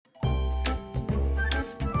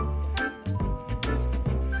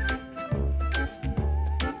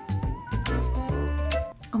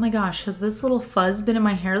my gosh, has this little fuzz been in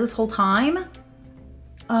my hair this whole time?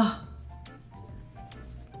 Ugh.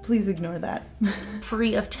 Please ignore that.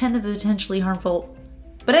 Free of 10 of the potentially harmful.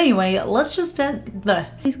 But anyway, let's just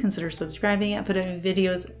please consider subscribing. I put out new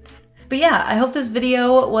videos. But yeah, I hope this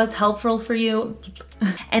video was helpful for you.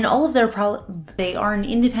 And all of their they are an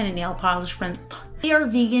independent nail polish brand. They are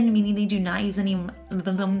vegan, meaning they do not use any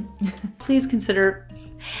please consider.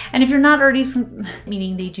 And if you're not already,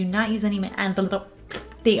 meaning they do not use any,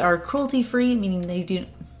 they are cruelty free, meaning they do,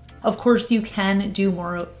 of course you can do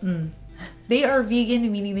more. They are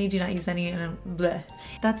vegan, meaning they do not use any,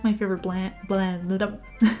 That's my favorite blend.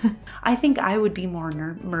 I think I would be more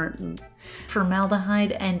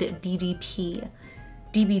formaldehyde and DBP.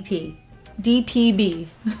 DPB.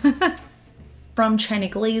 From China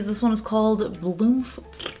Glaze, this one is called Bloom.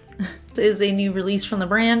 This is a new release from the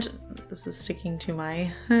brand. This is sticking to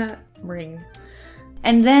my ring.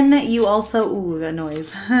 And then you also, ooh, that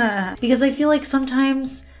noise. Because I feel like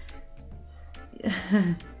sometimes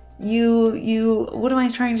what am I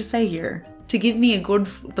trying to say here? To give me a good,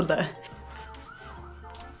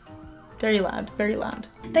 very loud, very loud.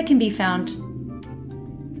 That can be found.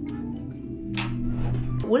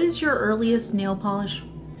 What is your earliest nail polish?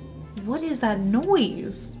 What is that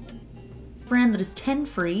noise? Brand that is 10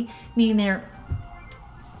 free, meaning they're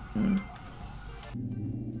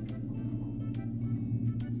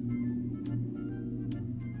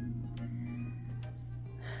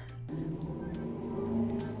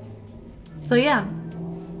so yeah,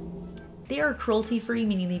 they are cruelty free,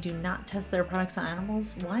 meaning they do not test their products on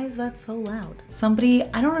animals. Why is that so loud?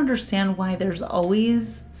 I don't understand why there's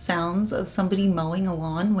always sounds of somebody mowing a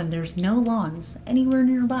lawn when there's no lawns anywhere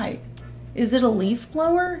nearby. Is it a leaf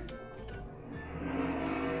blower?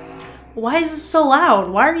 Why is this so loud?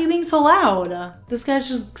 Why are you being so loud? This guy's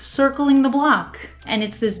just circling the block. And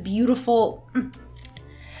it's this beautiful,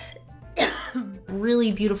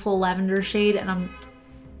 really beautiful lavender shade, and I'm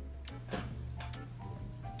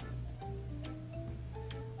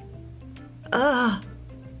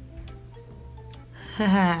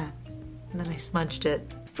and then I smudged it.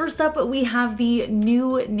 First up, we have the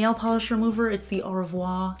new nail polish remover. It's the Au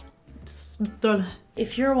Revoir.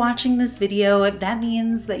 If you're watching this video, that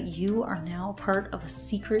means that you are now part of a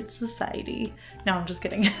secret society. No, I'm just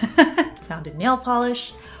kidding. Found a nail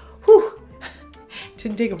polish. Whew.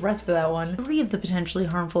 Didn't take a breath for that one. 3 of the potentially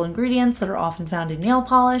harmful ingredients that are often found in nail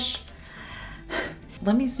polish.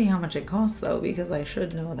 Let me see how much it costs though, because I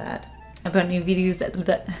should know that. About new videos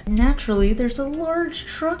that naturally there's a large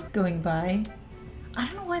truck going by. I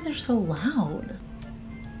don't know why they're so loud.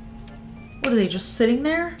 What are they, just sitting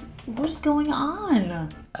there? What is going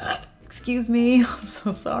on? Excuse me, I'm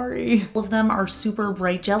so sorry. All of them are super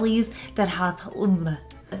bright jellies that have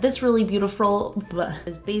this really beautiful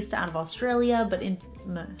is based out of Australia, but in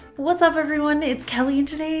What's up everyone, it's Kelly, and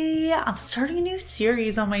today I'm starting a new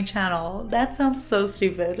series on my channel. That sounds so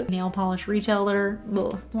stupid. Nail polish retailer.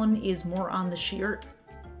 This one is more on the sheer.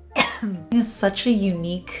 It's such a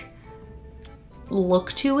unique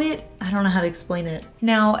look to it. I don't know how to explain it.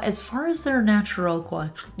 Now, as far as their natural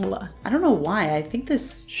collection, I don't know why. I think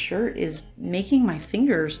this shirt is making my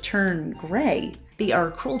fingers turn gray. They are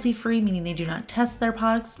cruelty free, meaning they do not test their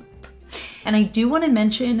products. And I do want to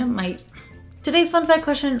mention today's fun fact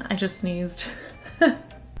question. I just sneezed.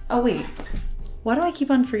 Oh wait, why do I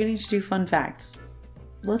keep on forgetting to do fun facts?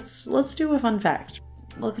 Let's do a fun fact.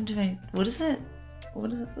 Welcome to my, what is it?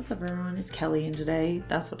 What's up everyone? It's Kelly, and today,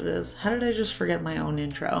 that's what it is. How did I just forget my own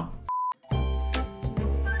intro?